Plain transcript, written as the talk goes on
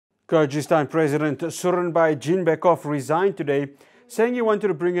Kyrgyzstan President Sooronbay Jeenbekov resigned today, saying he wanted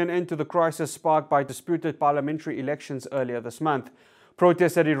to bring an end to the crisis sparked by disputed parliamentary elections earlier this month.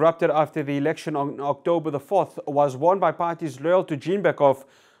 Protests that erupted after the election on October the 4th was won by parties loyal to Jeenbekov,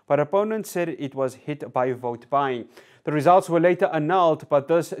 but opponents said it was hit by vote buying. The results were later annulled, but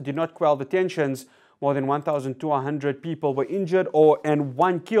this did not quell the tensions. More than 1,200 people were injured and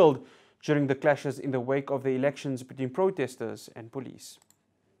one killed during the clashes in the wake of the elections between protesters and police.